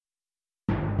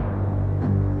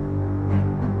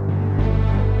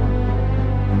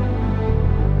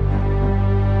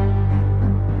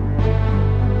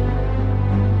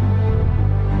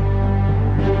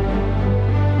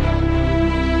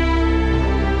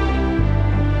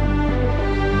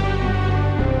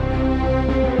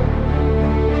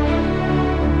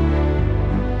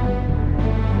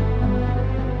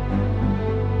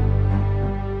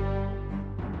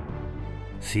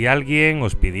Si alguien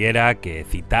os pidiera que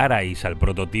citarais al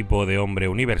prototipo de hombre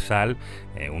universal,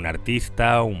 un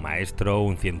artista, un maestro,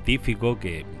 un científico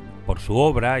que, por su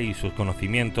obra y sus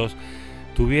conocimientos,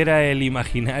 tuviera el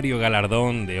imaginario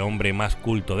galardón de hombre más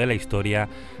culto de la historia,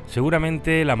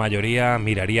 seguramente la mayoría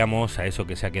miraríamos a eso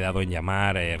que se ha quedado en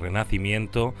llamar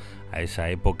Renacimiento, a esa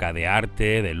época de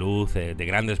arte, de luz, de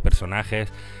grandes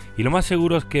personajes, y lo más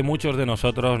seguro es que muchos de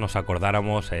nosotros nos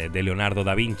acordáramos de Leonardo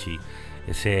da Vinci,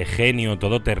 ese genio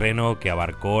todoterreno que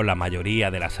abarcó la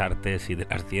mayoría de las artes y de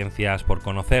las ciencias por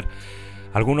conocer.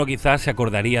 Alguno quizás se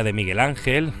acordaría de Miguel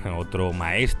Ángel, otro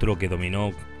maestro que dominó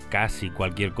casi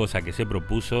cualquier cosa que se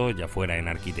propuso, ya fuera en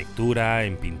arquitectura,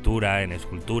 en pintura, en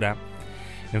escultura.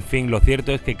 En fin, lo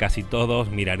cierto es que casi todos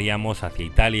miraríamos hacia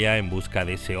Italia en busca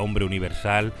de ese hombre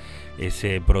universal,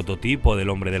 ese prototipo del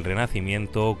hombre del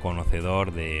Renacimiento,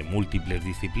 conocedor de múltiples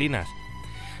disciplinas.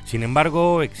 Sin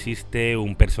embargo, existe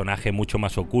un personaje mucho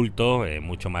más oculto,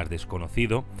 mucho más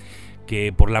desconocido,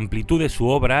 que por la amplitud de su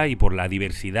obra y por la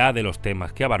diversidad de los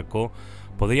temas que abarcó,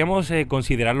 podríamos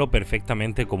considerarlo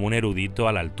perfectamente como un erudito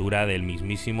a la altura del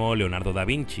mismísimo Leonardo da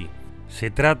Vinci. Se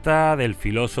trata del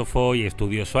filósofo y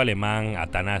estudioso alemán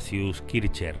Athanasius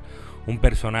Kircher, un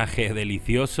personaje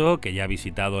delicioso que ya ha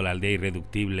visitado la aldea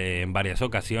irreductible en varias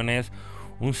ocasiones,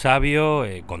 un sabio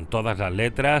con todas las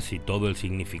letras y todo el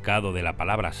significado de la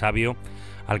palabra sabio,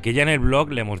 al que ya en el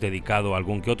blog le hemos dedicado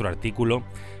algún que otro artículo,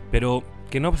 pero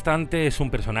que no obstante es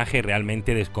un personaje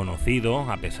realmente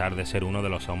desconocido, a pesar de ser uno de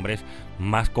los hombres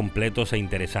más completos e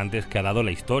interesantes que ha dado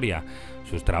la historia.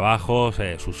 Sus trabajos,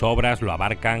 sus obras lo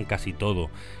abarcan casi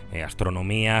todo: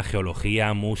 astronomía,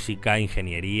 geología, música,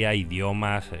 ingeniería,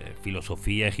 idiomas,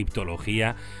 filosofía,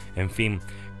 egiptología, en fin,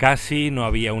 casi no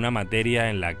había una materia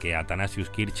en la que Athanasius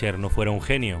Kircher no fuera un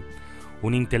genio.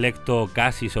 Un intelecto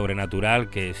casi sobrenatural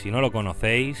que, si no lo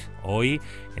conocéis, hoy,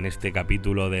 en este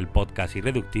capítulo del podcast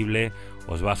Irreductible,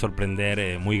 os va a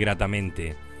sorprender muy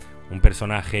gratamente. Un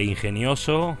personaje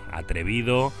ingenioso,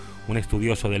 atrevido, un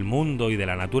estudioso del mundo y de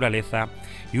la naturaleza,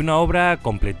 y una obra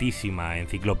completísima,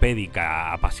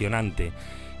 enciclopédica, apasionante,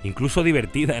 incluso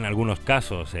divertida en algunos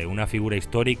casos, una figura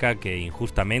histórica que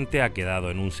injustamente ha quedado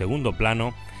en un segundo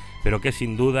plano, pero que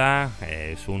sin duda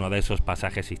es uno de esos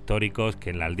pasajes históricos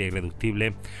que en la aldea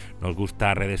irreductible nos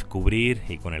gusta redescubrir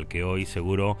y con el que hoy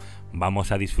seguro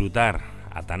vamos a disfrutar.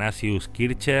 Athanasius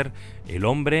Kircher, el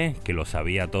hombre que lo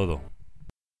sabía todo.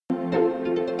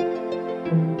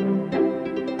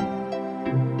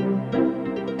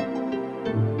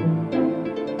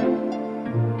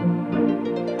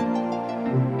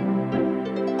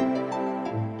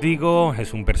 Digo,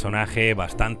 es un personaje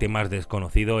bastante más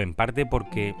desconocido, en parte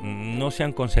porque no se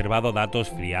han conservado datos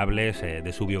fiables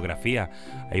de su biografía.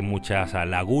 Hay muchas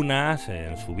lagunas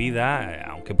en su vida,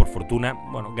 aunque por fortuna,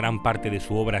 gran parte de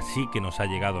su obra sí que nos ha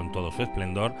llegado en todo su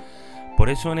esplendor. Por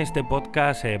eso en este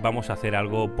podcast vamos a hacer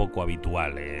algo poco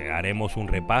habitual. Haremos un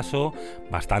repaso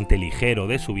bastante ligero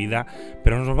de su vida,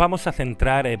 pero nos vamos a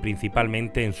centrar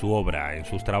principalmente en su obra, en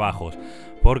sus trabajos,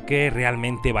 porque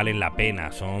realmente valen la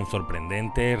pena, son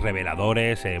sorprendentes,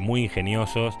 reveladores, muy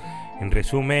ingeniosos. En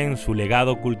resumen, su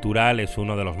legado cultural es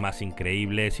uno de los más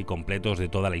increíbles y completos de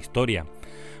toda la historia.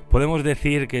 Podemos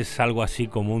decir que es algo así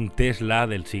como un Tesla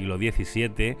del siglo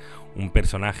XVII, un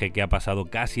personaje que ha pasado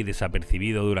casi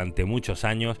desapercibido durante muchos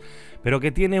años, pero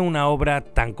que tiene una obra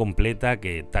tan completa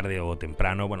que tarde o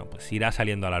temprano, pues irá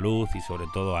saliendo a la luz y sobre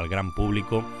todo al gran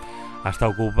público, hasta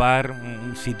ocupar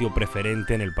un sitio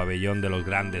preferente en el pabellón de los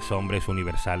grandes hombres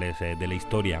universales de la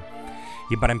historia.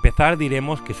 Y para empezar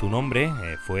diremos que su nombre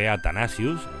fue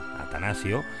Athanasio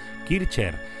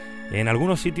Kircher. En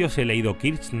algunos sitios he leído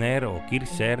Kirchner o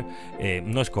Kircher,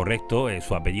 no es correcto,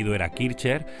 su apellido era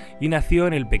Kircher y nació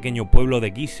en el pequeño pueblo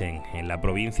de Gießen, en la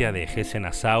provincia de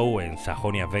Hesse-Nassau, en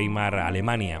Sajonia-Weimar,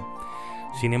 Alemania.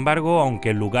 Sin embargo,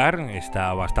 aunque el lugar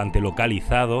está bastante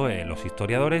localizado, los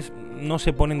historiadores no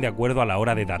se ponen de acuerdo a la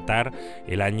hora de datar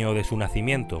el año de su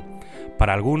nacimiento.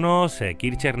 Para algunos,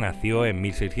 Kircher nació en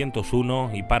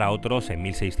 1601 y para otros en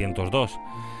 1602.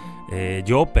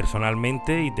 Yo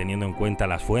personalmente, y teniendo en cuenta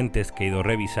las fuentes que he ido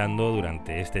revisando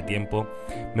durante este tiempo,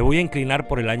 me voy a inclinar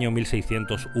por el año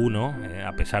 1601,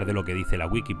 a pesar de lo que dice la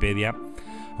Wikipedia,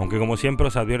 aunque como siempre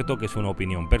os advierto que es una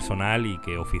opinión personal y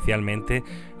que oficialmente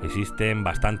existen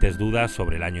bastantes dudas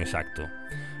sobre el año exacto.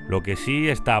 Lo que sí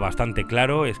está bastante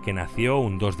claro es que nació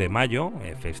un 2 de mayo,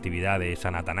 festividad de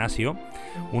San Atanasio,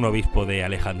 un obispo de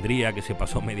Alejandría que se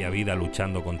pasó media vida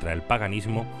luchando contra el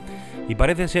paganismo, y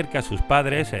parece ser que a sus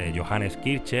padres, Johannes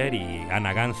Kircher y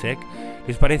Anna Gansek,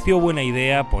 les pareció buena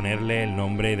idea ponerle el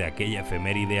nombre de aquella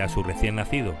efeméride a su recién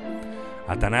nacido.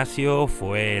 Atanasio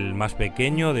fue el más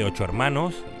pequeño de 8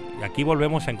 hermanos Y aquí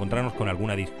volvemos a encontrarnos con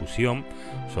alguna discusión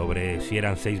sobre si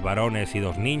eran 6 varones y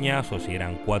 2 niñas o si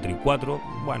eran 4 y 4.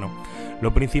 Bueno,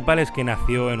 lo principal es que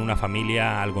nació en una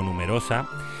familia algo numerosa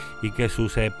y que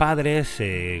sus padres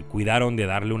cuidaron de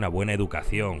darle una buena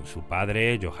educación. Su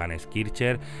padre, Johannes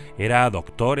Kircher, era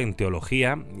doctor en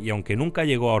teología y aunque nunca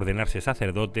llegó a ordenarse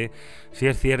sacerdote, sí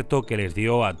es cierto que les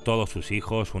dio a todos sus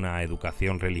hijos una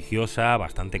educación religiosa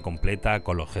bastante completa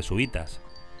con los jesuitas.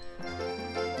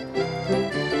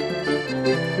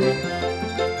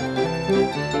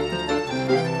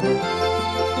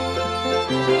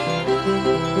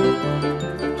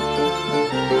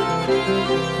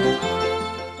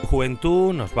 En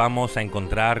juventud nos vamos a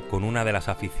encontrar con una de las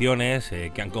aficiones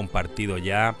que han compartido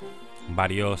ya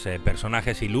varios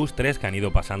personajes ilustres que han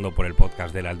ido pasando por el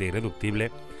podcast de la Aldea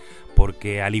Irreductible,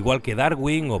 porque al igual que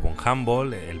Darwin o von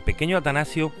Humboldt, el pequeño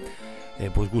Atanasio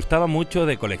pues gustaba mucho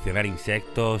de coleccionar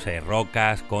insectos,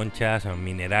 rocas, conchas,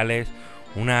 minerales,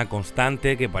 una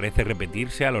constante que parece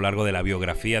repetirse a lo largo de la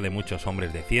biografía de muchos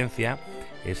hombres de ciencia,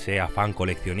 ese afán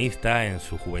coleccionista en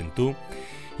su juventud,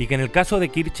 y que en el caso de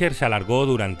Kircher se alargó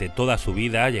durante toda su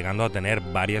vida, llegando a tener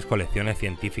varias colecciones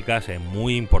científicas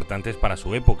muy importantes para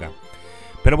su época.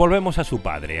 Pero volvemos a su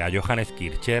padre, a Johannes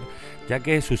Kircher, ya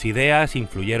que sus ideas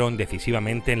influyeron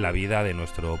decisivamente en la vida de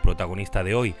nuestro protagonista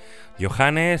de hoy.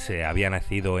 Johannes había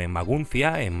nacido en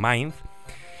Maguncia, en Mainz,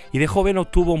 y de joven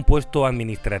obtuvo un puesto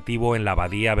administrativo en la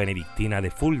abadía benedictina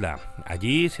de Fulda.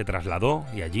 Allí se trasladó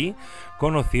y allí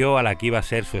conoció a la que iba a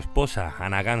ser su esposa,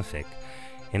 Anna Ganseck.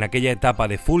 En aquella etapa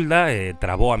de Fulda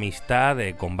trabó amistad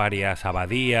con varias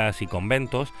abadías y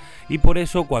conventos, y por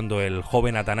eso cuando el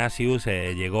joven Athanasius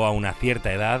llegó a una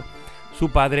cierta edad,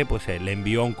 su padre le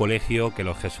envió a un colegio que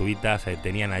los jesuitas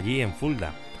tenían allí en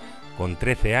Fulda. Con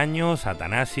 13 años,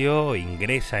 Athanasio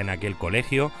ingresa en aquel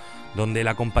colegio, donde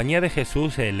la Compañía de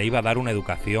Jesús le iba a dar una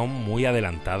educación muy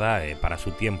adelantada para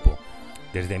su tiempo.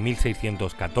 Desde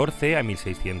 1614 a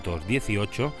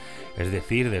 1618, es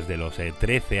decir, desde los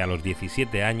 13 a los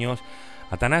 17 años,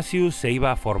 Athanasius se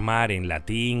iba a formar en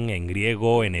latín, en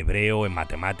griego, en hebreo, en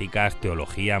matemáticas,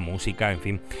 teología, música, en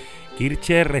fin.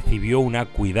 Kircher recibió una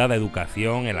cuidada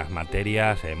educación en las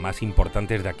materias más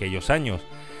importantes de aquellos años.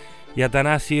 Y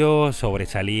Athanasio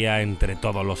sobresalía entre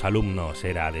todos los alumnos,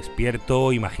 era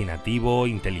despierto, imaginativo,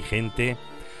 inteligente.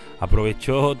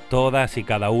 Aprovechó todas y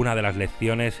cada una de las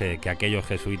lecciones que aquellos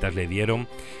jesuitas le dieron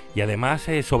y además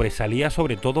sobresalía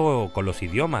sobre todo con los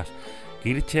idiomas.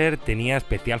 Kircher tenía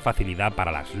especial facilidad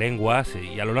para las lenguas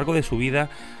y a lo largo de su vida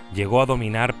llegó a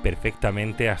dominar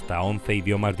perfectamente hasta 11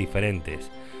 idiomas diferentes.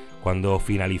 Cuando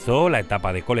finalizó la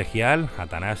etapa de colegial,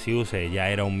 Athanasius ya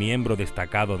era un miembro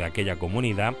destacado de aquella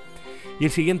comunidad y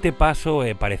el siguiente paso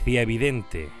parecía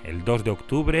evidente. El 2 de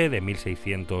octubre de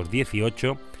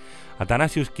 1618,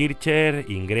 Athanasius Kircher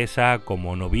ingresa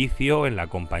como novicio en la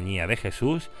Compañía de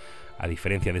Jesús. A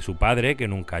diferencia de su padre, que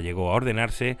nunca llegó a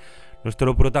ordenarse,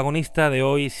 nuestro protagonista de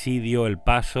hoy sí dio el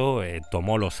paso,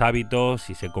 tomó los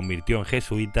hábitos y se convirtió en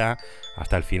jesuita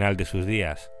hasta el final de sus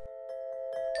días.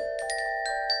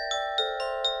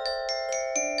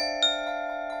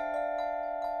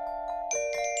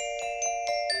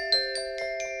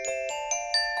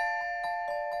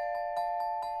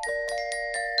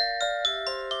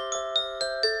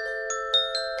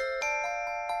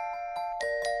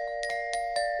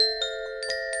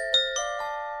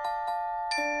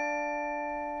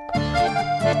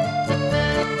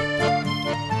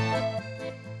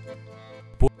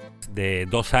 De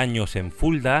 2 años en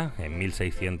Fulda, en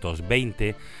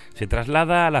 1620, se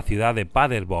traslada a la ciudad de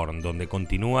Paderborn, donde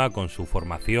continúa con su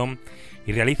formación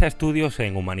y realiza estudios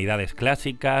en humanidades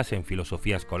clásicas, en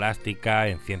filosofía escolástica,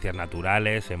 en ciencias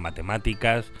naturales, en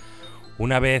matemáticas.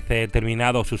 Una vez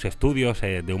terminados sus estudios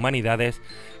de humanidades,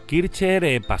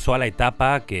 Kircher pasó a la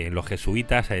etapa que en los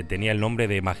jesuitas tenía el nombre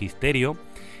de magisterio,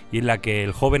 y en la que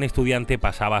el joven estudiante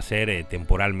pasaba a ser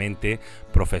temporalmente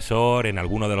profesor en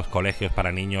alguno de los colegios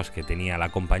para niños que tenía la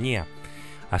compañía.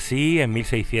 Así, en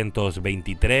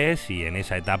 1623 y en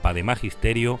esa etapa de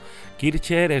magisterio,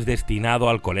 Kircher es destinado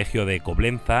al colegio de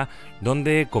Coblenza,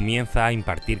 donde comienza a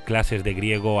impartir clases de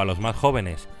griego a los más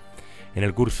jóvenes. En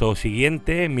el curso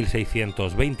siguiente, en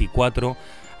 1624,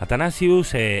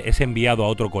 Athanasius es enviado a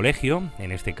otro colegio,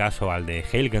 en este caso al de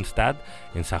Heiligenstadt,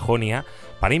 en Sajonia,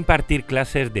 para impartir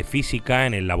clases de física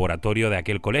en el laboratorio de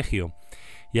aquel colegio.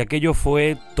 Y aquello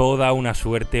fue toda una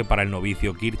suerte para el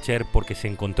novicio Kircher porque se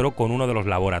encontró con uno de los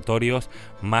laboratorios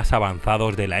más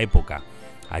avanzados de la época.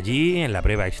 Allí, en la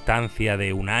breve estancia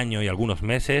de 1 año y algunos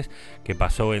meses que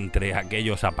pasó entre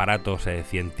aquellos aparatos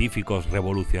científicos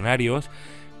revolucionarios,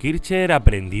 Kircher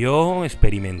aprendió,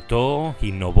 experimentó,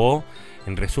 innovó.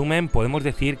 En resumen, podemos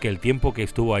decir que el tiempo que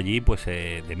estuvo allí,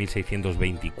 de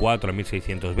 1624 a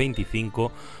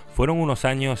 1625, fueron unos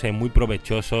años muy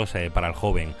provechosos para el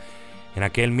joven. En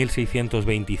aquel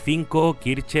 1625,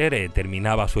 Kircher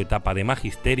terminaba su etapa de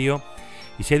magisterio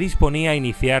y se disponía a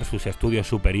iniciar sus estudios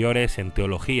superiores en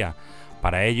teología.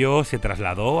 Para ello se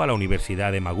trasladó a la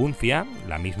Universidad de Maguncia,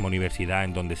 la misma universidad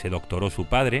en donde se doctoró su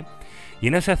padre, y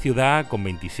en esa ciudad, con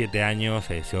 27 años,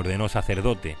 se ordenó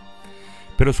sacerdote.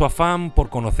 Pero su afán por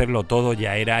conocerlo todo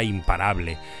ya era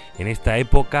imparable. En esta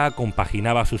época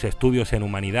compaginaba sus estudios en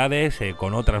humanidades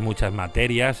con otras muchas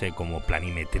materias como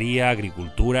planimetría,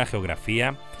 agricultura,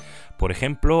 geografía. Por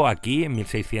ejemplo, aquí en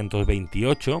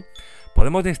 1628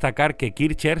 podemos destacar que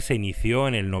Kircher se inició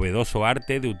en el novedoso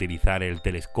arte de utilizar el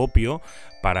telescopio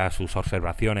para sus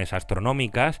observaciones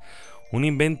astronómicas, un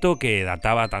invento que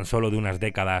databa tan solo de unas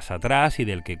décadas atrás y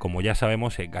del que, como ya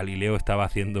sabemos, Galileo estaba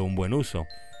haciendo un buen uso.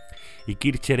 Y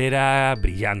Kircher era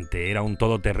brillante, era un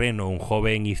todoterreno, un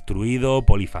joven instruido,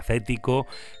 polifacético,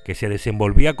 que se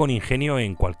desenvolvía con ingenio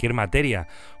en cualquier materia.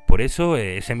 Por eso,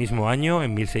 ese mismo año,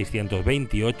 en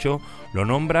 1628, lo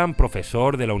nombran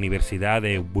profesor de la Universidad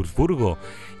de Wurzburgo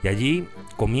y allí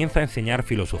comienza a enseñar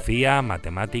filosofía,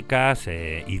 matemáticas,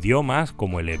 idiomas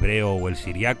como el hebreo o el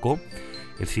siriaco.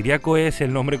 El siriaco es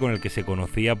el nombre con el que se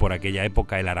conocía por aquella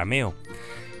época el arameo.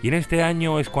 Y en este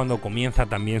año es cuando comienza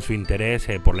también su interés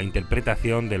por la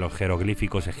interpretación de los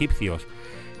jeroglíficos egipcios.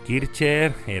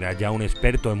 Kircher era ya un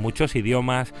experto en muchos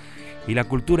idiomas y la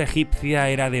cultura egipcia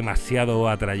era demasiado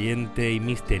atrayente y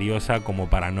misteriosa como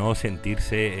para no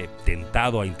sentirse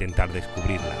tentado a intentar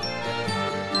descubrirla.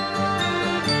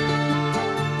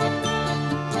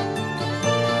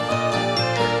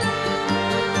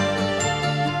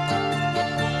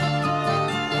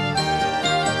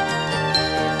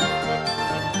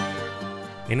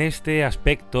 En este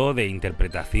aspecto de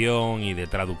interpretación y de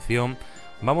traducción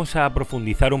vamos a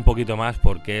profundizar un poquito más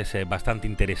porque es bastante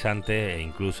interesante e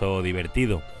incluso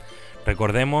divertido.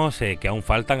 Recordemos que aún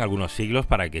faltan algunos siglos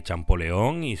para que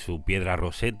Champollion y su piedra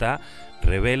Rosetta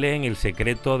revelen el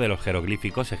secreto de los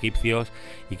jeroglíficos egipcios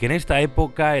y que en esta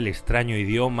época el extraño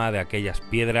idioma de aquellas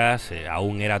piedras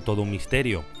aún era todo un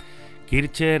misterio.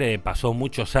 Kircher pasó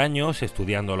muchos años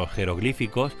estudiando los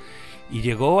jeroglíficos y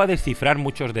llegó a descifrar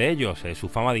muchos de ellos. Su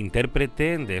fama de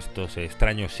intérprete de estos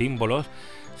extraños símbolos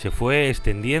se fue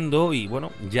extendiendo y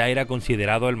ya era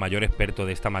considerado el mayor experto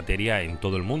de esta materia en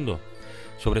todo el mundo.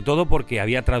 Sobre todo porque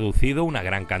había traducido una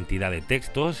gran cantidad de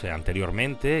textos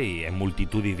anteriormente y en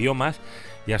multitud de idiomas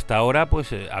y hasta ahora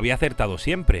había acertado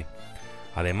siempre.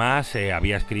 Además,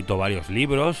 había escrito varios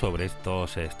libros sobre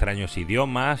estos extraños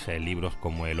idiomas, libros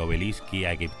como el Obeliski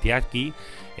Aegyptiaci,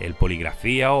 el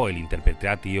Poligrafía o el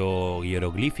Interpretatio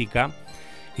Hieroglífica.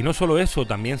 Y no solo eso,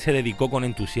 también se dedicó con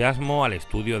entusiasmo al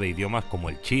estudio de idiomas como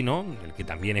el chino, del que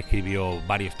también escribió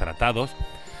varios tratados.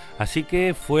 Así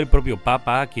que fue el propio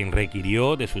Papa quien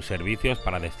requirió de sus servicios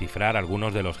para descifrar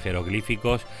algunos de los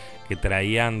jeroglíficos que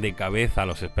traían de cabeza a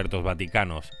los expertos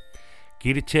vaticanos.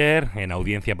 Kircher, en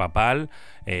audiencia papal,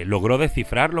 logró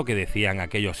descifrar lo que decían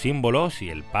aquellos símbolos y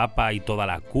el Papa y toda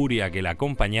la curia que le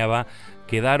acompañaba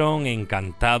quedaron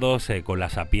encantados con la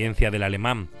sapiencia del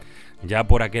alemán. Ya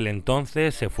por aquel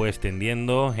entonces se fue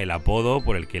extendiendo el apodo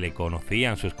por el que le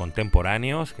conocían sus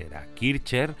contemporáneos, que era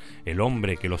Kircher, el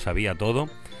hombre que lo sabía todo.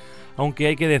 Aunque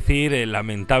hay que decir,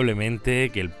 lamentablemente,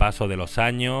 que el paso de los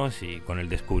años y con el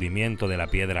descubrimiento de la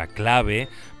piedra clave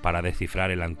para descifrar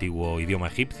el antiguo idioma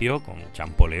egipcio, con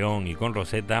Champollion y con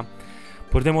Rosetta,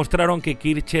 demostraron que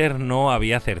Kircher no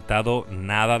había acertado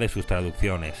nada de sus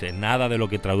traducciones. Nada de lo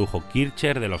que tradujo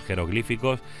Kircher de los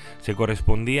jeroglíficos se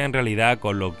correspondía en realidad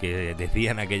con lo que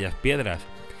decían aquellas piedras.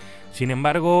 Sin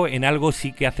embargo, en algo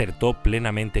sí que acertó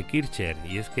plenamente Kircher,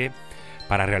 y es que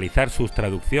para realizar sus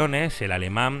traducciones, el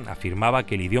alemán afirmaba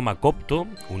que el idioma copto,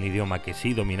 un idioma que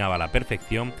sí dominaba a la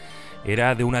perfección,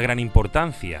 era de una gran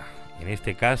importancia. En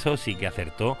este caso sí que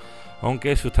acertó,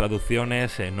 aunque sus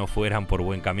traducciones no fueran por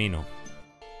buen camino.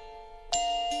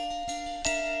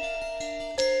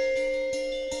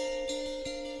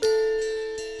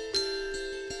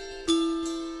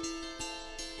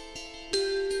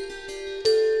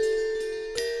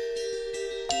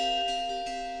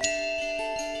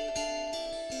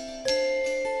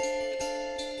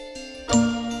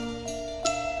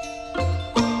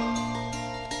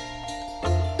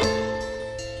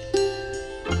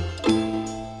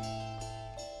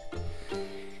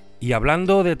 Y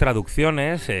hablando de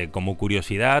traducciones, como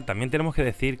curiosidad, también tenemos que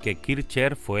decir que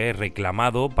Kircher fue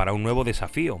reclamado para un nuevo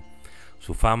desafío.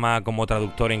 Su fama como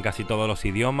traductor en casi todos los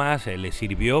idiomas le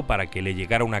sirvió para que le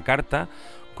llegara una carta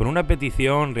con una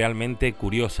petición realmente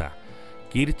curiosa.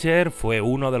 Kircher fue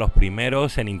uno de los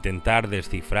primeros en intentar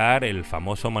descifrar el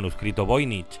famoso manuscrito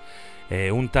Voynich.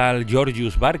 Un tal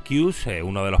Georgius Barcius,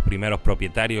 uno de los primeros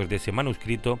propietarios de ese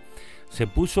manuscrito, se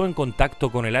puso en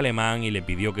contacto con el alemán y le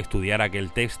pidió que estudiara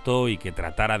aquel texto y que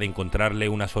tratara de encontrarle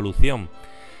una solución.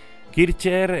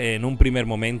 Kircher en un primer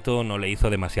momento no le hizo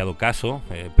demasiado caso,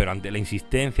 pero ante la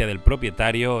insistencia del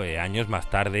propietario, años más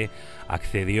tarde,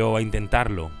 accedió a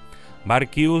intentarlo.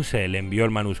 Barcius le envió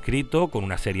el manuscrito con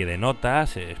una serie de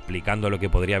notas explicando lo que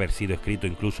podría haber sido escrito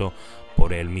incluso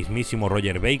por el mismísimo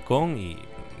Roger Bacon y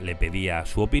le pedía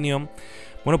su opinión.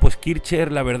 Bueno, pues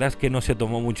Kircher la verdad es que no se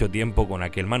tomó mucho tiempo con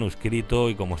aquel manuscrito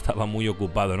y como estaba muy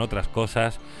ocupado en otras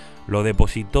cosas, lo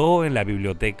depositó en la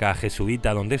biblioteca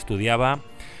jesuita donde estudiaba,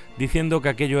 diciendo que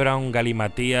aquello era un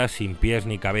galimatías sin pies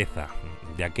ni cabeza.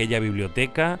 De aquella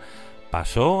biblioteca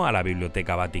pasó a la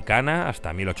Biblioteca Vaticana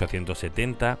hasta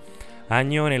 1870,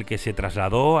 año en el que se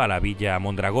trasladó a la Villa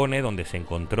Mondragone, donde se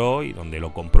encontró y donde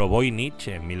lo compró Voynich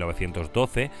en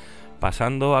 1912,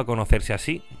 pasando a conocerse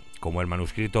así, como el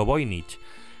manuscrito Voynich.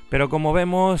 Pero como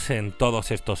vemos en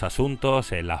todos estos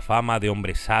asuntos, la fama de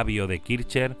hombre sabio de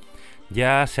Kircher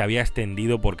ya se había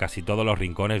extendido por casi todos los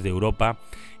rincones de Europa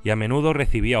y a menudo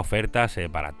recibía ofertas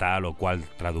para tal o cual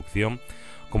traducción.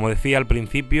 Como decía al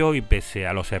principio, y pese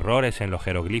a los errores en los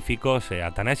jeroglíficos,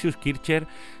 Athanasius Kircher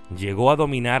llegó a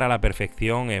dominar a la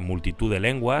perfección en multitud de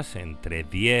lenguas, entre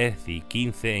 10 y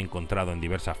 15 encontrado en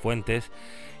diversas fuentes,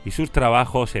 y sus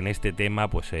trabajos en este tema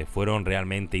fueron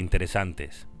realmente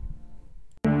interesantes.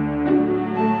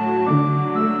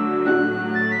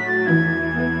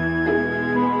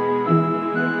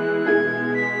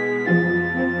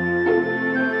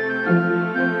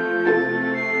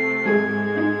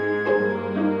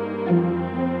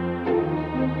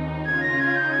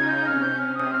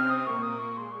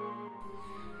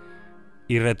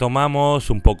 Y retomamos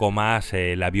un poco más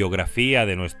la biografía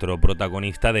de nuestro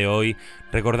protagonista de hoy,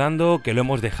 recordando que lo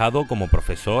hemos dejado como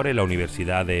profesor en la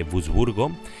Universidad de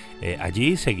Wurzburgo.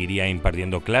 Allí seguiría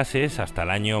impartiendo clases hasta el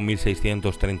año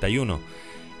 1631.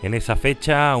 En esa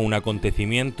fecha, un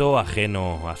acontecimiento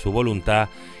ajeno a su voluntad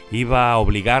iba a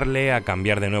obligarle a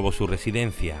cambiar de nuevo su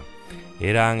residencia.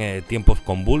 Eran tiempos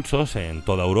convulsos en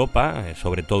toda Europa,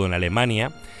 sobre todo en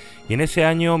Alemania. Y en ese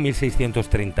año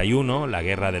 1631, la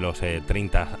guerra de los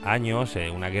 30 años,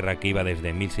 una guerra que iba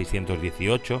desde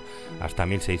 1618 hasta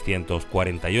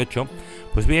 1648,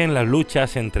 pues bien, las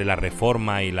luchas entre la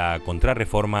Reforma y la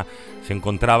Contrarreforma se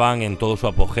encontraban en todo su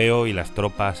apogeo y las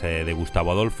tropas de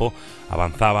Gustavo Adolfo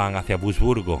avanzaban hacia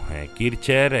Wurzburgo.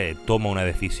 Kircher toma una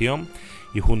decisión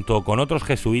y junto con otros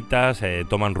jesuitas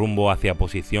toman rumbo hacia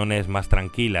posiciones más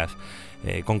tranquilas.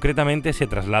 Concretamente se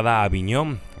traslada a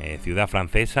Avignon, ciudad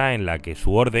francesa en la que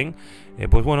su orden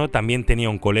también tenía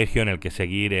un colegio en el que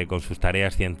seguir con sus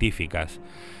tareas científicas.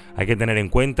 Hay que tener en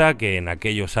cuenta que en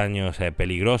aquellos años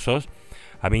peligrosos,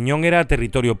 Avignon era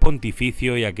territorio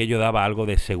pontificio y aquello daba algo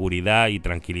de seguridad y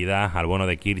tranquilidad al bono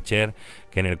de Kircher,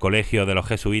 que en el colegio de los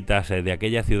jesuitas de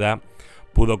aquella ciudad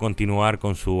pudo continuar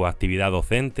con su actividad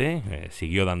docente,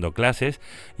 siguió dando clases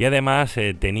y además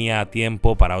tenía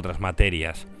tiempo para otras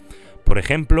materias. Por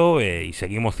ejemplo, y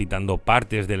seguimos citando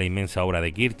partes de la inmensa obra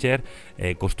de Kircher,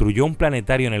 construyó un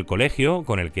planetario en el colegio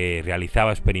con el que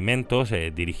realizaba experimentos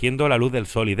dirigiendo la luz del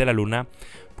sol y de la luna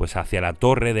hacia la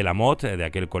torre de la Motte de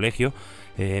aquel colegio,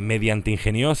 mediante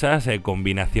ingeniosas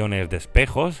combinaciones de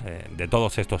espejos. De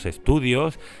todos estos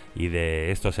estudios y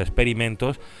de estos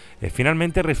experimentos,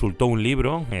 finalmente resultó un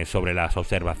libro sobre las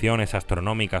observaciones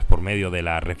astronómicas por medio de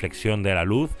la reflexión de la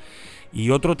luz,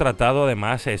 y otro tratado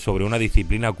además sobre una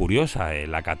disciplina curiosa,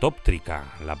 la catóptrica,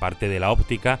 la parte de la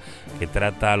óptica que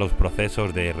trata los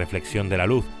procesos de reflexión de la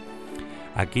luz.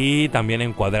 Aquí también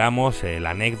encuadramos la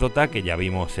anécdota que ya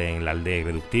vimos en la aldea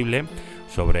irreductible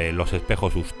sobre los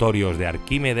espejos ustorios de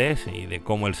Arquímedes y de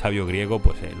cómo el sabio griego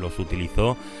los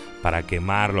utilizó para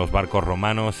quemar los barcos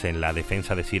romanos en la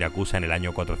defensa de Siracusa en el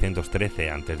año 413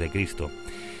 a.C.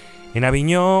 En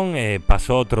Avignon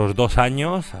pasó otros 2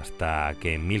 años hasta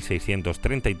que en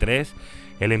 1633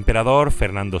 el emperador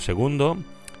Fernando II,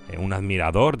 un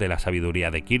admirador de la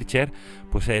sabiduría de Kircher,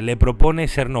 le propone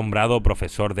ser nombrado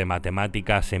profesor de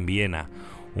matemáticas en Viena,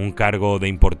 un cargo de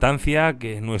importancia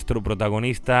que nuestro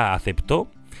protagonista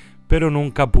aceptó, pero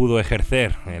nunca pudo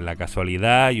ejercer. La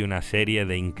casualidad y una serie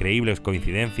de increíbles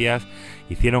coincidencias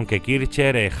hicieron que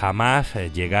Kircher jamás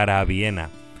llegara a Viena.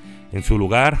 En su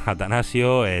lugar,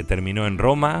 Atanasio terminó en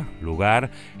Roma, lugar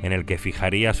en el que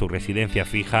fijaría su residencia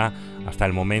fija hasta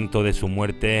el momento de su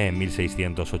muerte en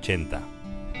 1680.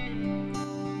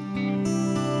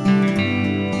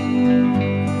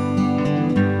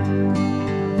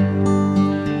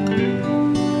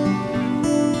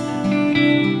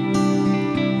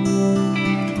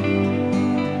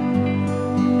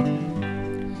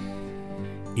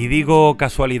 digo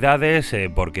casualidades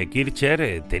porque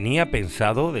Kircher tenía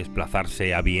pensado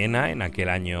desplazarse a Viena en aquel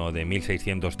año de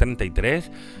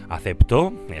 1633,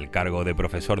 aceptó el cargo de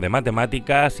profesor de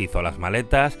matemáticas, hizo las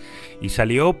maletas y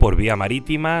salió por vía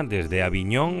marítima desde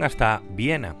Aviñón hasta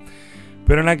Viena.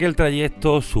 Pero en aquel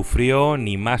trayecto sufrió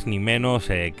ni más ni menos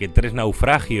que 3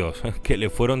 naufragios que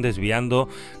le fueron desviando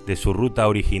de su ruta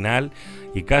original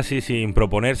y casi sin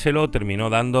proponérselo terminó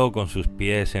dando con sus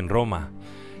pies en Roma.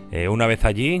 Una vez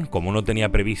allí, como no tenía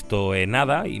previsto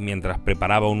nada y mientras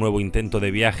preparaba un nuevo intento de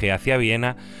viaje hacia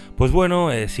Viena, pues bueno,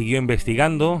 siguió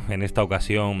investigando, en esta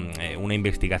ocasión una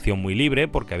investigación muy libre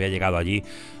porque había llegado allí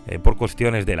por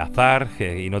cuestiones del azar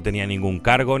y no tenía ningún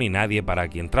cargo ni nadie para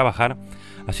quien trabajar,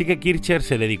 así que Kircher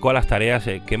se dedicó a las tareas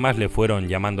que más le fueron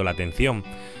llamando la atención.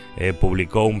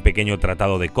 Publicó un pequeño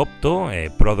tratado de copto,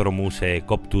 Prodromus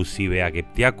Coptus Sive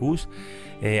Aegyptiacus,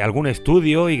 algún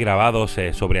estudio y grabados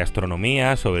sobre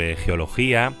astronomía, sobre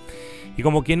geología, y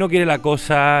como quien no quiere la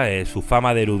cosa, su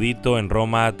fama de erudito en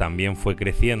Roma también fue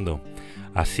creciendo.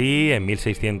 Así, en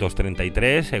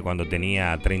 1633, cuando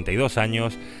tenía 32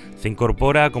 años, se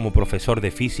incorpora como profesor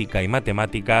de física y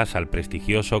matemáticas al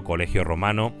prestigioso Colegio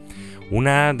Romano,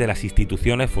 una de las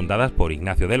instituciones fundadas por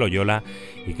Ignacio de Loyola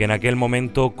y que en aquel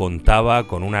momento contaba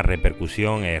con una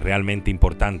repercusión realmente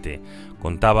importante.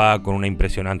 Contaba con una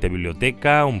impresionante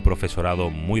biblioteca, un profesorado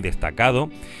muy destacado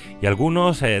y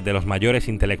algunos de los mayores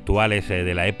intelectuales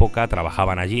de la época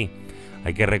trabajaban allí.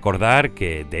 Hay que recordar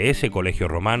que de ese colegio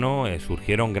romano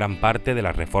surgieron gran parte de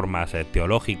las reformas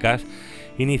teológicas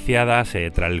iniciadas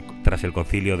tras el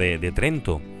Concilio de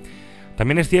Trento.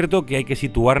 También es cierto que hay que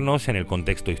situarnos en el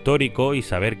contexto histórico y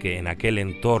saber que en aquel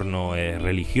entorno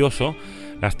religioso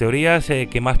las teorías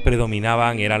que más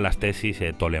predominaban eran las tesis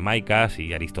tolemaicas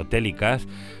y aristotélicas,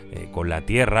 con la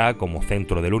Tierra como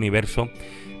centro del universo,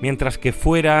 mientras que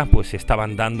fuera pues se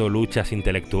estaban dando luchas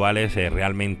intelectuales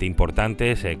realmente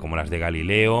importantes como las de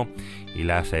Galileo y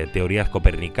las teorías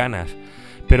copernicanas.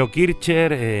 Pero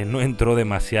Kircher no entró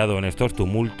demasiado en estos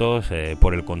tumultos,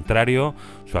 por el contrario,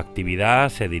 su actividad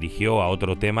se dirigió a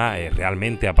otro tema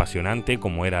realmente apasionante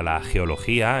como era la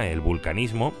geología, el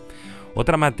vulcanismo,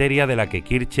 otra materia de la que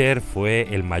Kircher fue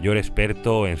el mayor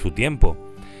experto en su tiempo.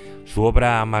 Su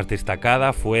obra más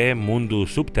destacada fue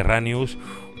Mundus Subterraneus,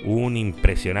 un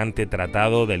impresionante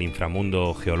tratado del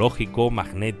inframundo geológico,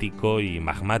 magnético y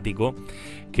magmático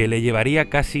que le llevaría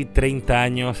casi 30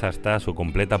 años hasta su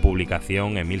completa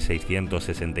publicación en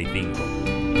 1665.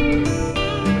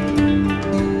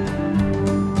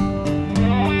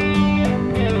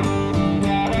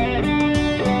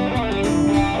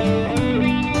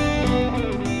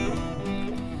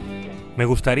 Me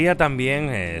gustaría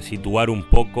también situar un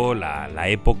poco la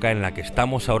época en la que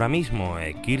estamos ahora mismo.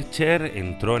 Kircher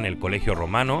entró en el Colegio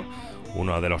Romano,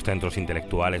 uno de los centros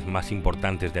intelectuales más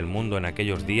importantes del mundo en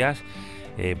aquellos días,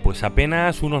 pues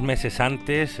apenas unos meses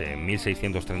antes, en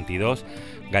 1632,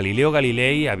 Galileo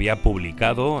Galilei había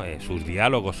publicado sus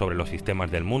diálogos sobre los sistemas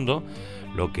del mundo,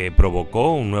 lo que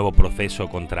provocó un nuevo proceso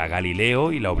contra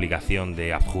Galileo y la obligación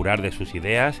de abjurar de sus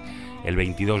ideas el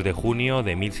 22 de junio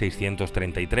de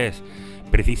 1633.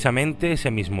 Precisamente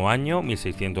ese mismo año,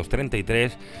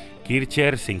 1633,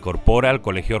 Kircher se incorpora al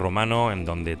Colegio Romano, en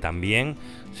donde también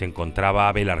se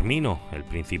encontraba Belarmino, el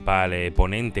principal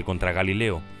ponente contra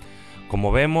Galileo.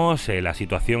 Como vemos, la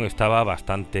situación estaba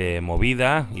bastante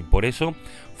movida y por eso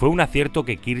fue un acierto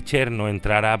que Kircher no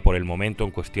entrara por el momento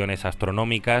en cuestiones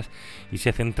astronómicas y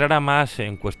se centrara más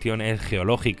en cuestiones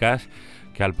geológicas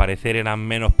que al parecer eran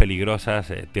menos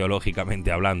peligrosas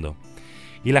teológicamente hablando.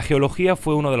 Y la geología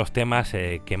fue uno de los temas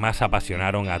que más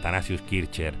apasionaron a Athanasius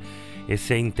Kircher.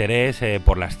 Ese interés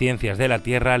por las ciencias de la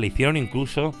Tierra le hicieron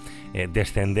incluso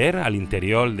descender al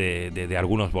interior de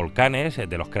algunos volcanes,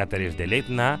 de los cráteres del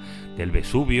Etna, del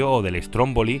Vesubio o del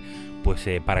Stromboli, pues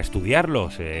para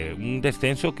estudiarlos. Un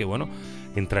descenso que, bueno,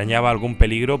 entrañaba algún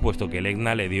peligro, puesto que el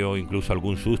Etna le dio incluso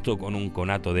algún susto con un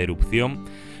conato de erupción,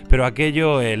 pero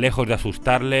aquello, lejos de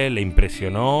asustarle, le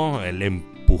impresionó, le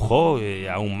empujó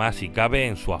aún más si cabe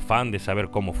en su afán de saber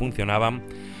cómo funcionaban.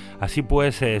 Así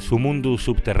pues, su Mundus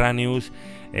Subterraneus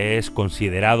es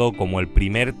considerado como el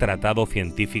primer tratado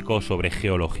científico sobre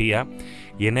geología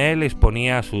y en él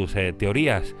exponía sus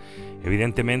teorías.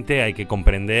 Evidentemente hay que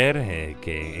comprender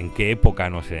en qué época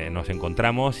nos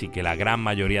encontramos y que la gran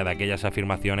mayoría de aquellas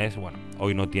afirmaciones, bueno,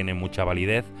 hoy no tienen mucha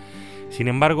validez. Sin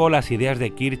embargo, las ideas de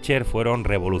Kircher fueron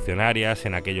revolucionarias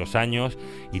en aquellos años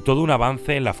y todo un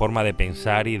avance en la forma de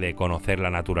pensar y de conocer la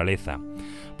naturaleza.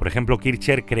 Por ejemplo,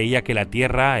 Kircher creía que la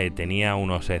Tierra tenía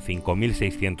unos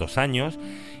 5.600 años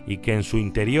y que en su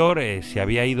interior se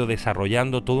había ido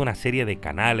desarrollando toda una serie de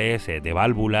canales, de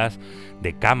válvulas,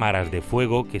 de cámaras de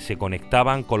fuego que se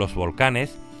conectaban con los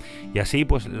volcanes, y así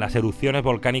pues las erupciones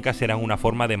volcánicas eran una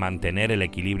forma de mantener el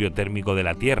equilibrio térmico de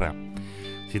la Tierra.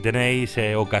 Si tenéis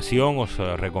ocasión, os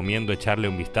recomiendo echarle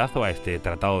un vistazo a este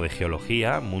tratado de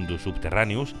geología, Mundus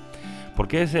Subterraneus,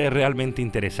 porque es realmente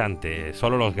interesante.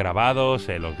 Solo los grabados,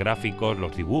 los gráficos,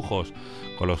 los dibujos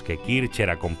con los que Kircher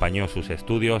acompañó sus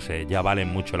estudios ya valen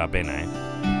mucho la pena.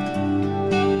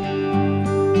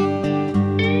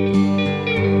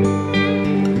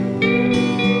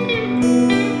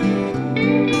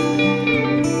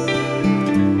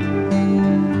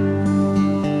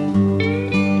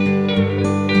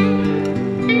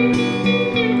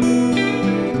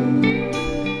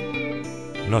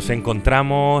 Nos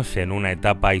encontramos en una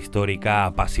etapa histórica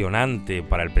apasionante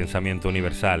para el pensamiento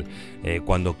universal.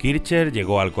 Cuando Kircher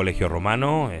llegó al Colegio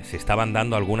Romano, se estaban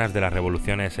dando algunas de las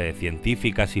revoluciones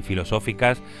científicas y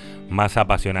filosóficas más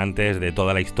apasionantes de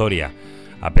toda la historia.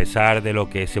 A pesar de lo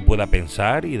que se pueda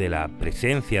pensar y de la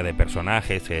presencia de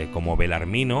personajes como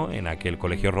Belarmino en aquel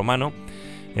Colegio Romano,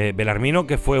 Belarmino,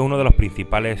 que fue uno de los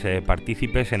principales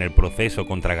partícipes en el proceso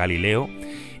contra Galileo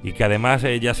y que además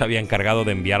ya se había encargado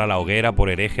de enviar a la hoguera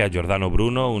por hereje a Giordano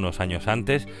Bruno unos años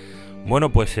antes.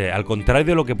 Bueno, pues al contrario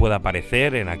de lo que pueda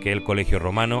parecer, en aquel colegio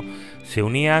romano se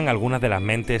unían algunas de las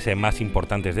mentes más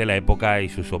importantes de la época y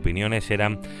sus opiniones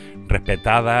eran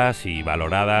respetadas y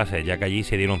valoradas, ya que allí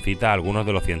se dieron cita a algunos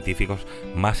de los científicos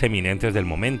más eminentes del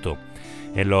momento.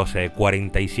 En los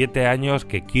 47 años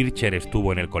que Kircher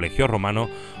estuvo en el Colegio Romano,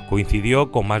 coincidió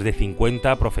con más de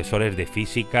 50 profesores de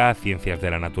física, ciencias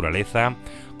de la naturaleza,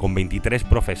 con 23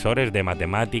 profesores de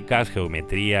matemáticas,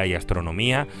 geometría y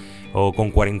astronomía, o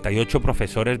con 48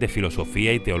 profesores de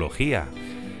filosofía y teología.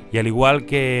 Y al igual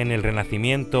que en el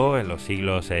Renacimiento, en los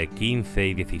siglos XV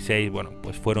y XVI,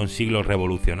 pues fueron siglos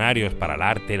revolucionarios para el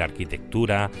arte, la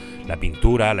arquitectura, la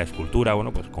pintura, la escultura,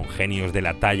 pues con genios de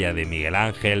la talla de Miguel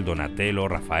Ángel, Donatello,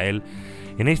 Rafael.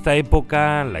 En esta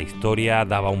época la historia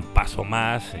daba un paso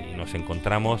más y nos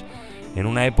encontramos en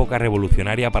una época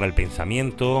revolucionaria para el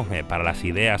pensamiento, para las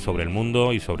ideas sobre el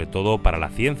mundo y sobre todo para la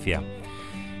ciencia.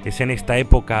 Es en esta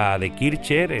época de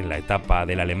Kircher, en la etapa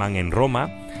del alemán en Roma,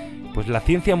 pues la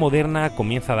ciencia moderna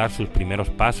comienza a dar sus primeros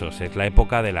pasos. Es la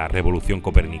época de la Revolución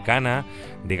Copernicana,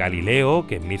 de Galileo,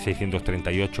 que en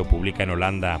 1638 publica en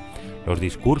Holanda los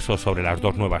discursos sobre las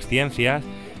dos nuevas ciencias,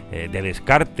 de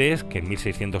Descartes, que en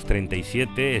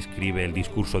 1637 escribe el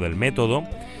discurso del método.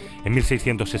 En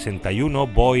 1661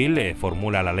 Boyle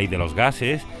formula la ley de los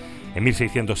gases. En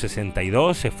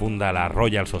 1662 se funda la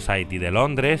Royal Society de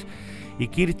Londres. Y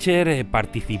Kircher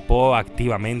participó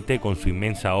activamente con su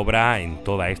inmensa obra en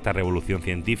toda esta revolución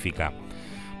científica.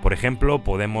 Por ejemplo,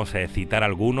 podemos citar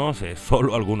algunos,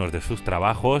 solo algunos de sus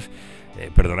trabajos,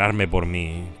 perdonadme por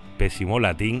mi pésimo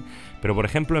latín, pero por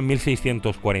ejemplo en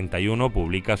 1641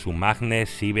 publica su Magnes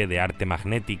Sive de Arte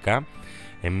Magnética,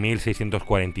 en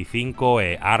 1645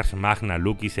 Ars Magna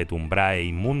Lucis et Umbrae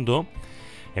Immundo,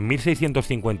 en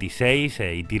 1656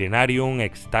 Itinerarium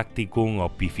ex Tacticum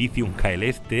Opificium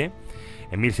Caeleste,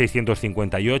 en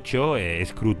 1658,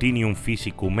 Scrutinium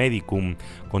Physicum Medicum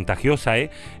Contagiosae,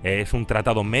 es un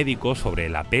tratado médico sobre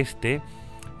la peste.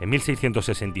 En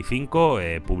 1665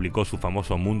 publicó su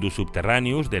famoso Mundus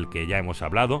Subterraneus, del que ya hemos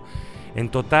hablado. En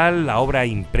total, la obra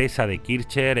impresa de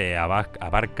Kircher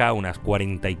abarca unas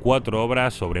 44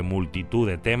 obras sobre multitud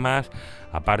de temas,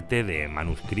 aparte de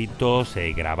manuscritos,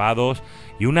 grabados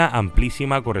y una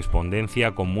amplísima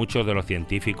correspondencia con muchos de los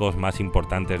científicos más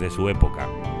importantes de su época.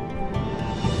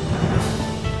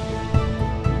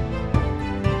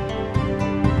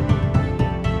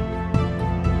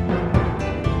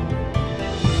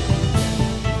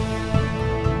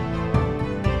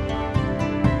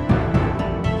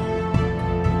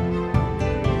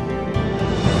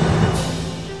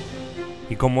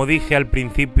 Como dije al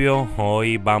principio,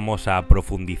 hoy vamos a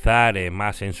profundizar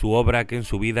más en su obra que en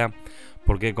su vida,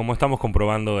 porque como estamos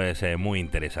comprobando es muy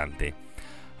interesante.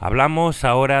 Hablamos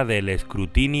ahora del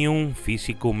Scrutinium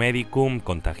Physicum Medicum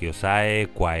Contagiosae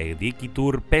Quae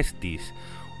Dicitur Pestis,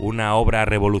 una obra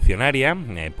revolucionaria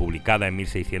publicada en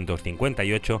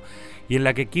 1658 y en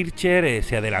la que Kircher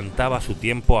se adelantaba a su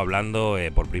tiempo hablando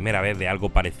por primera vez de algo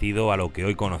parecido a lo que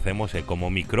hoy conocemos como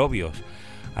microbios.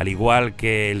 Al igual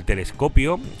que el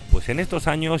telescopio, pues en estos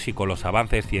años y con los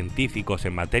avances científicos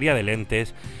en materia de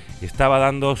lentes, estaba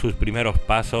dando sus primeros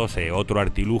pasos otro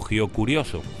artilugio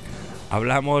curioso.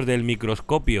 Hablamos del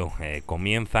microscopio.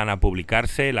 Comienzan a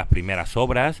publicarse las primeras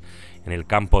obras en el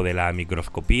campo de la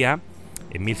microscopía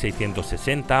En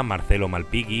 1660 Marcello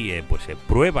Malpighi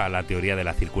prueba la teoría de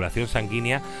la circulación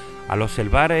sanguínea al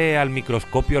observar al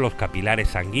microscopio los capilares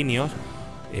sanguíneos.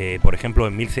 Por ejemplo,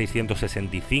 en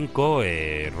 1665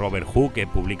 Robert Hooke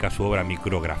publica su obra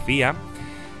Micrografía.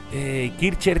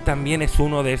 Kircher también es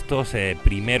uno de estos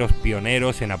primeros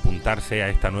pioneros en apuntarse a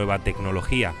esta nueva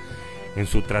tecnología. En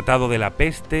su Tratado de la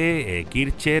Peste,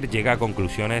 Kircher llega a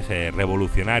conclusiones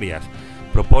revolucionarias.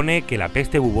 Propone que la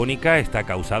peste bubónica está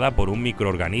causada por un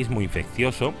microorganismo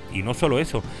infeccioso y no solo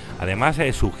eso, además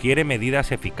sugiere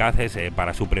medidas eficaces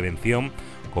para su prevención,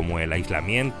 como el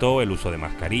aislamiento, el uso de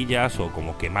mascarillas o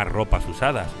como quemar ropas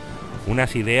usadas.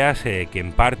 Unas ideas que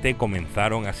en parte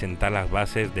comenzaron a sentar las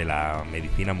bases de la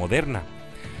medicina moderna.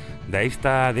 De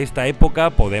esta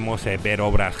época podemos ver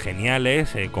obras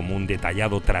geniales como un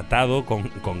detallado tratado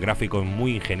con gráficos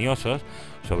muy ingeniosos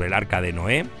sobre el Arca de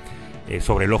Noé,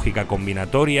 sobre lógica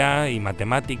combinatoria y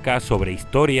matemáticas, sobre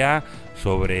historia,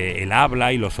 sobre el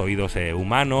habla y los oídos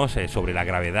humanos, sobre la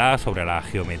gravedad, sobre la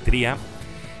geometría.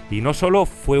 Y no solo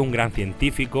fue un gran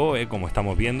científico, como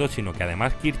estamos viendo, sino que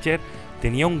además Kircher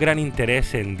tenía un gran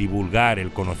interés en divulgar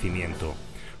el conocimiento.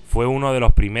 Fue uno de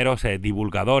los primeros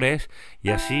divulgadores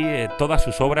y así todas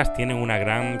sus obras tienen una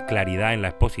gran claridad en la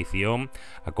exposición.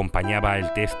 Acompañaba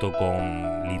el texto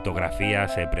con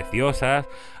litografías preciosas,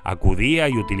 acudía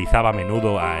y utilizaba a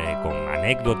menudo con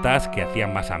anécdotas que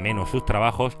hacían más ameno sus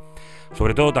trabajos.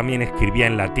 Sobre todo también escribía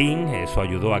en latín, eso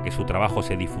ayudó a que su trabajo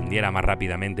se difundiera más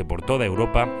rápidamente por toda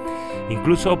Europa.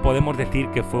 Incluso podemos decir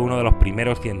que fue uno de los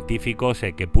primeros científicos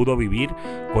que pudo vivir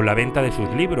con la venta de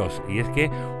sus libros, y es que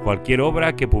cualquier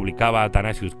obra que publicaba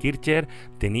Athanasius Kircher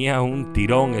tenía un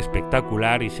tirón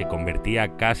espectacular y se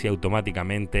convertía casi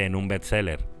automáticamente en un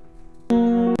bestseller.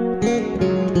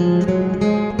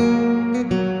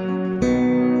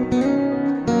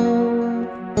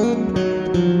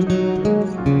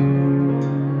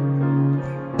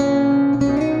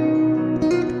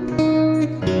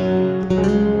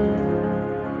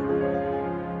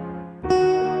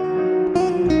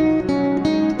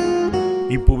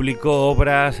 Y publicó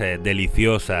obras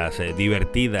deliciosas,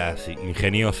 divertidas,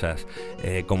 ingeniosas,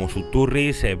 como su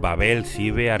Turris Babel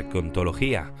Sive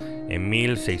Arqueontología, en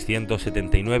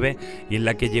 1679, y en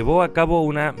la que llevó a cabo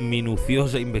una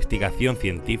minuciosa investigación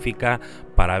científica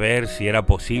para ver si era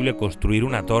posible construir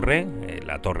una torre,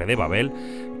 la Torre de Babel,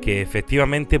 que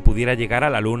efectivamente pudiera llegar a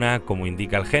la Luna como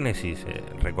indica el Génesis.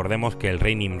 Recordemos que el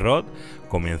rey Nimrod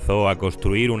comenzó a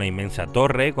construir una inmensa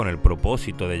torre con el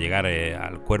propósito de llegar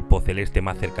al cuerpo celeste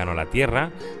más cercano a la Tierra,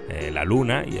 la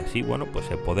Luna, y así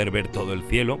poder ver todo el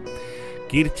cielo.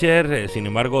 Kircher, sin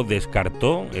embargo,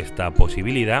 descartó esta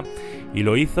posibilidad y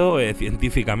lo hizo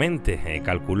científicamente.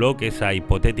 Calculó que esa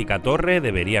hipotética torre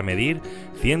debería medir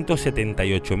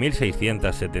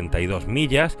 178.672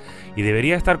 millas y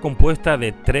debería estar compuesta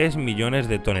de 3 millones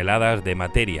de toneladas de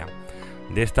materia.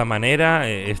 De esta manera,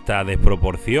 esta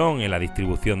desproporción en la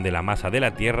distribución de la masa de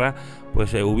la Tierra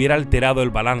hubiera alterado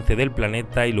el balance del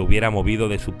planeta y lo hubiera movido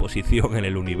de su posición en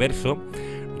el universo,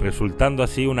 resultando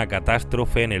así una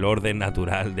catástrofe en el orden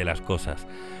natural de las cosas.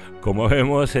 Como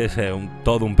vemos, es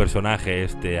todo un personaje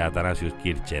este Athanasius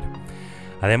Kircher.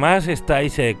 Además,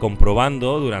 estáis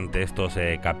comprobando durante estos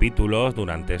capítulos,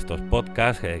 durante estos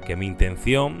podcasts, que mi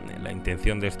intención, la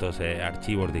intención de estos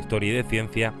archivos de historia y de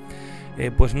ciencia,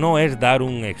 no es dar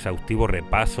un exhaustivo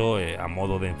repaso a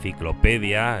modo de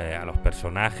enciclopedia a los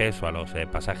personajes o a los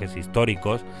pasajes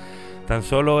históricos. Tan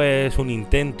solo es un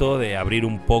intento de abrir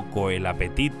un poco el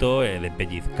apetito, de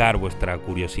pellizcar vuestra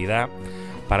curiosidad,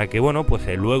 para que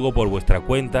luego por vuestra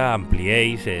cuenta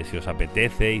ampliéis si os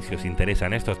apetece y si os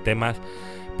interesan estos temas.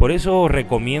 Por eso os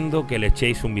recomiendo que le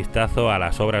echéis un vistazo a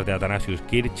las obras de Athanasius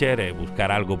Kircher,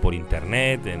 buscar algo por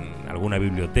internet, en alguna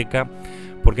biblioteca,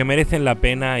 porque merecen la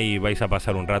pena y vais a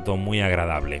pasar un rato muy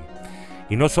agradable.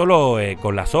 Y no solo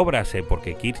con las obras,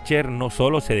 porque Kircher no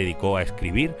solo se dedicó a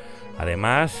escribir,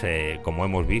 además, como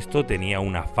hemos visto, tenía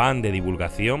un afán de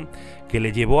divulgación que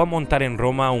le llevó a montar en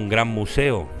Roma un gran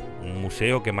museo, un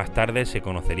museo que más tarde se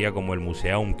conocería como el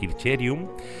Museum Kircherium,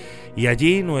 y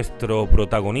allí nuestro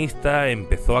protagonista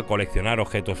empezó a coleccionar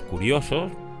objetos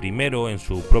curiosos, primero en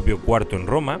su propio cuarto en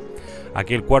Roma.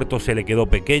 Aquel cuarto se le quedó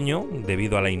pequeño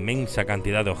debido a la inmensa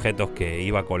cantidad de objetos que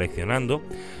iba coleccionando,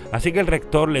 así que el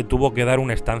rector le tuvo que dar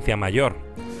una estancia mayor.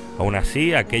 Aún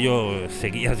así, aquello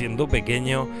seguía siendo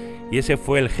pequeño y ese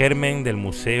fue el germen del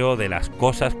Museo de las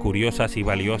Cosas Curiosas y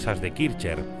Valiosas de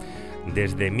Kircher.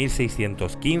 Desde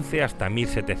 1615 hasta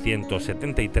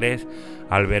 1773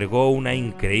 albergó una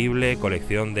increíble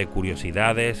colección de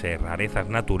curiosidades, rarezas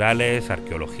naturales,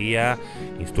 arqueología,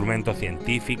 instrumentos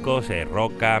científicos,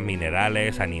 roca,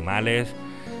 minerales, animales.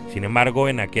 Sin embargo,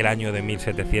 en aquel año de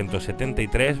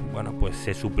 1773, pues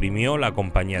se suprimió la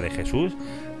Compañía de Jesús,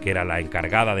 que era la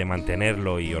encargada de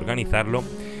mantenerlo y organizarlo,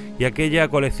 y aquella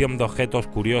colección de objetos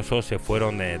curiosos se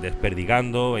fueron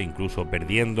desperdigando e incluso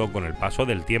perdiendo con el paso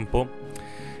del tiempo.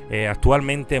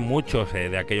 Actualmente muchos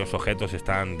de aquellos objetos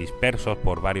están dispersos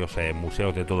por varios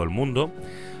museos de todo el mundo,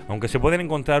 aunque se pueden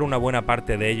encontrar una buena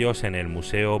parte de ellos en el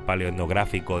Museo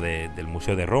Paleoetnográfico del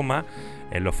Museo de Roma,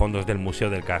 en los fondos del Museo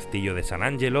del Castillo de San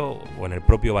Angelo o en el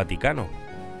propio Vaticano.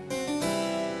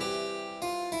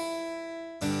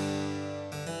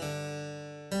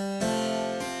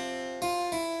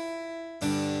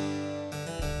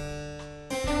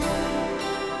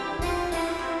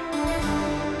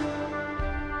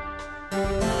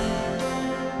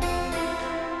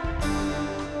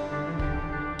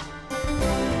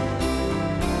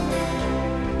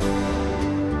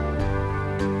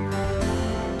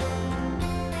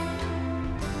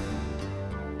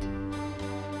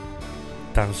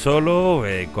 Tan solo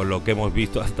con lo que hemos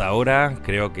visto hasta ahora,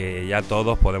 creo que ya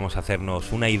todos podemos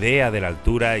hacernos una idea de la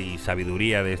altura y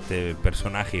sabiduría de este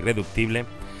personaje irreductible,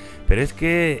 pero es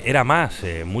que era más,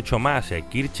 mucho más.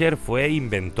 Kircher fue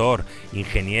inventor,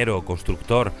 ingeniero,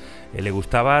 constructor, le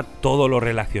gustaba todo lo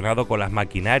relacionado con las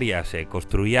maquinarias,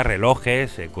 construía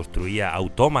relojes, construía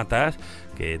autómatas,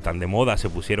 que tan de moda se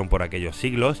pusieron por aquellos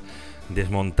siglos,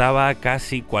 desmontaba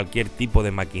casi cualquier tipo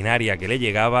de maquinaria que le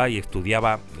llegaba y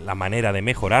estudiaba la manera de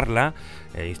mejorarla,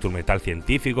 instrumental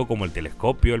científico como el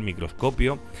telescopio, el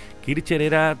microscopio. Kircher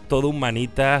era todo un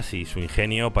manitas y su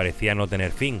ingenio parecía no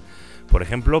tener fin. Por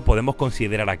ejemplo, podemos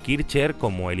considerar a Kircher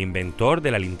como el inventor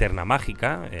de la linterna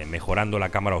mágica, mejorando la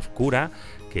cámara oscura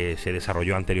que se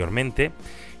desarrolló anteriormente,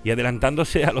 y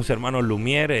adelantándose a los hermanos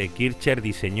Lumière, Kircher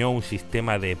diseñó un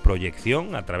sistema de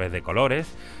proyección a través de colores,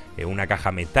 una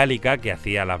caja metálica que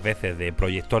hacía las veces de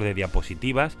proyector de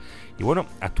diapositivas, y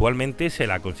actualmente se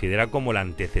la considera como la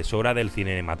antecesora del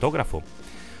cinematógrafo.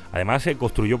 Además, se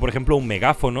construyó, por ejemplo, un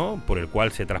megáfono por el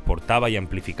cual se transportaba y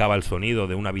amplificaba el sonido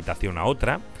de una habitación a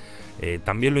otra.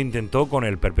 También lo intentó con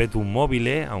el Perpetuum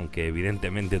mobile, aunque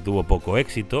evidentemente tuvo poco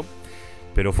éxito,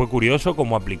 pero fue curioso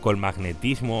cómo aplicó el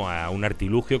magnetismo a un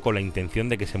artilugio con la intención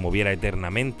de que se moviera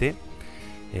eternamente.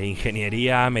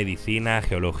 Ingeniería, medicina,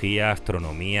 geología,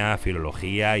 astronomía,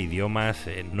 filología, idiomas,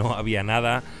 no había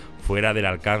nada fuera del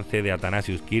alcance de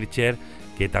Athanasius Kircher,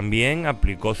 que también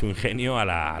aplicó su ingenio a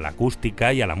la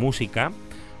acústica y a la música.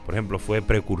 Por ejemplo, fue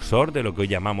precursor de lo que hoy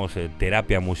llamamos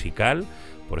terapia musical.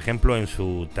 Por ejemplo, en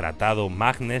su tratado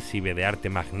Magnes sive de arte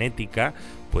magnética,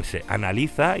 pues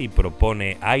analiza y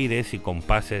propone aires y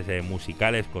compases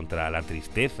musicales contra la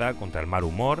tristeza, contra el mal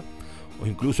humor, o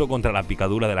incluso contra la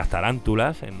picadura de las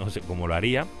tarántulas, no sé cómo lo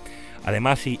haría.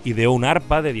 Además, ideó un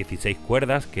arpa de 16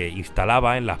 cuerdas que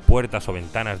instalaba en las puertas o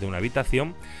ventanas de una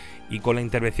habitación, y con la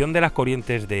intervención de las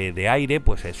corrientes de aire,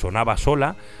 pues sonaba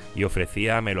sola y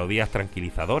ofrecía melodías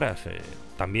tranquilizadoras.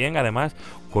 También, además,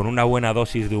 con una buena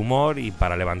dosis de humor y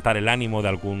para levantar el ánimo de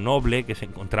algún noble que se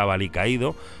encontraba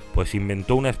alicaído, pues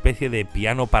inventó una especie de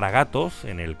piano para gatos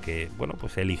en el que,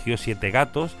 pues eligió 7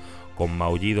 gatos con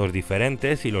maullidos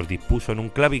diferentes y los dispuso en un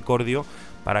clavicordio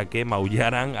para que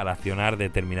maullaran al accionar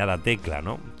determinada tecla,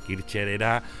 ¿no? Kircher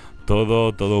era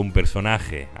todo un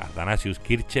personaje. Athanasius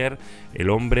Kircher, el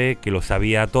hombre que lo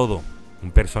sabía todo.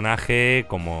 Un personaje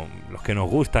como los que nos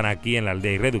gustan aquí en la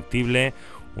Aldea Irreductible,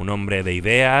 un hombre de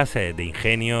ideas, de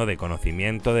ingenio, de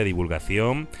conocimiento, de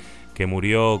divulgación, que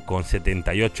murió con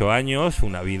 78 años,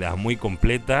 una vida muy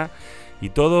completa, y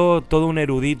todo un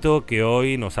erudito que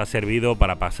hoy nos ha servido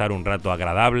para pasar un rato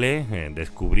agradable,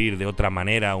 descubrir de otra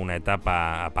manera una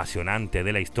etapa apasionante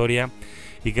de la historia,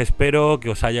 y que espero que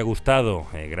os haya gustado.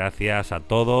 Gracias a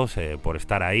todos por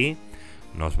estar ahí.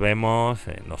 Nos vemos,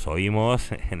 nos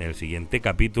oímos en el siguiente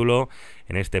capítulo,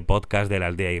 en este podcast de la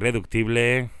Aldea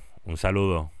Irreductible. Un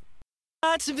saludo.